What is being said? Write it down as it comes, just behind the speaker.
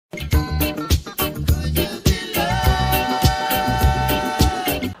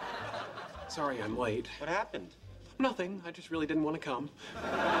sorry I'm late. What happened? Nothing. I just really didn't want to come.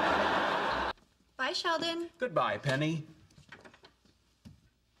 Bye, Sheldon. Goodbye, Penny.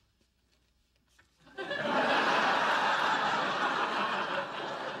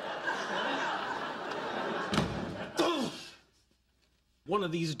 One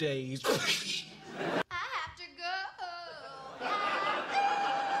of these days. I have to go.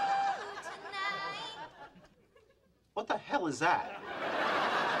 Tonight. What the hell is that?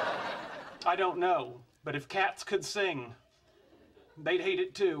 I don't know, but if cats could sing, they'd hate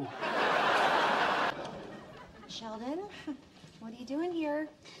it too. Sheldon, what are you doing here?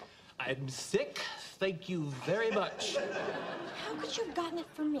 I'm sick. Thank you very much. How could you have gotten it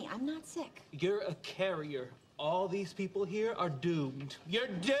from me? I'm not sick. You're a carrier. All these people here are doomed. You're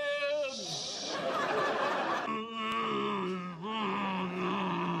doomed!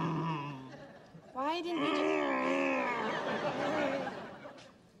 Why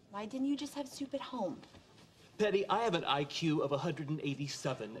didn't you just have soup at home? Penny, I have an IQ of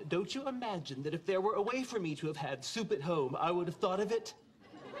 187. Don't you imagine that if there were a way for me to have had soup at home, I would have thought of it?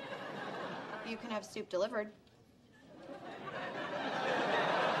 You can have soup delivered.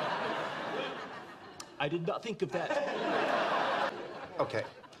 I did not think of that. Okay.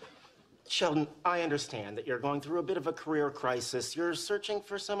 Sheldon, I understand that you're going through a bit of a career crisis. You're searching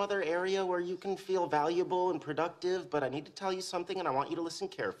for some other area where you can feel valuable and productive, but I need to tell you something, and I want you to listen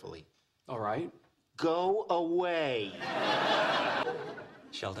carefully. All right. Go away.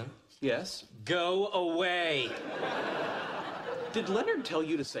 Sheldon? Yes? Go away! Did Leonard tell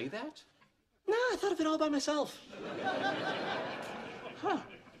you to say that? No, I thought of it all by myself. Huh.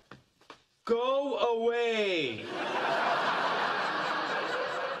 Go away!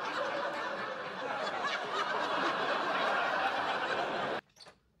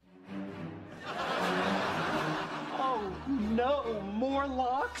 Oh, no, more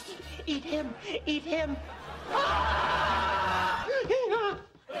locks? Eat him, eat him. Ah!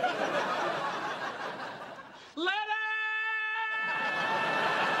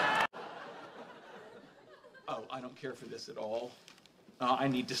 Oh, I don't care for this at all. I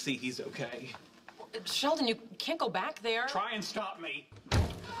need to see he's okay. Sheldon, you can't go back there. Try and stop me. Are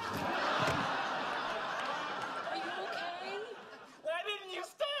you okay? Why didn't you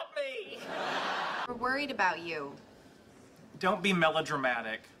stop me? We're worried about you. Don't be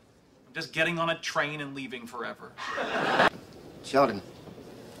melodramatic. I'm just getting on a train and leaving forever. Sheldon,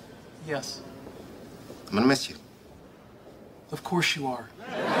 Yes, I'm gonna miss you. of course you are.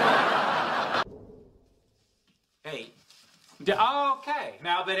 Hey. Okay,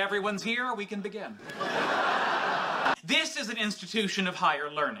 now that everyone's here, we can begin. This is an institution of higher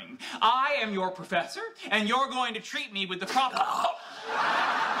learning. I am your professor, and you're going to treat me with the proper...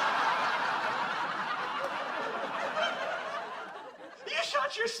 You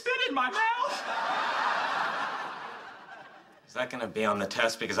shot your spit in my mouth! Is that gonna be on the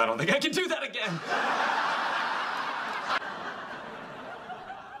test? Because I don't think I can do that again.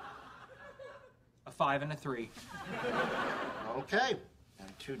 A 5 and a 3. Okay,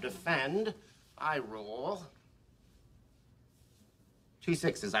 and to defend, I roll 2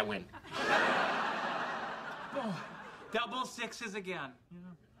 6s, I win. Oh, double 6s again.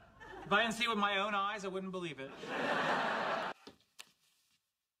 If I didn't see it with my own eyes, I wouldn't believe it.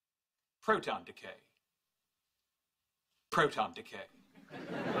 Proton decay. Proton decay.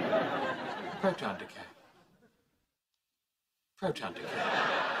 Proton decay. Proton decay.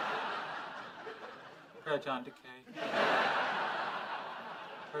 Proton decay.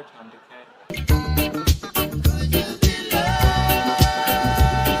 Proton decay.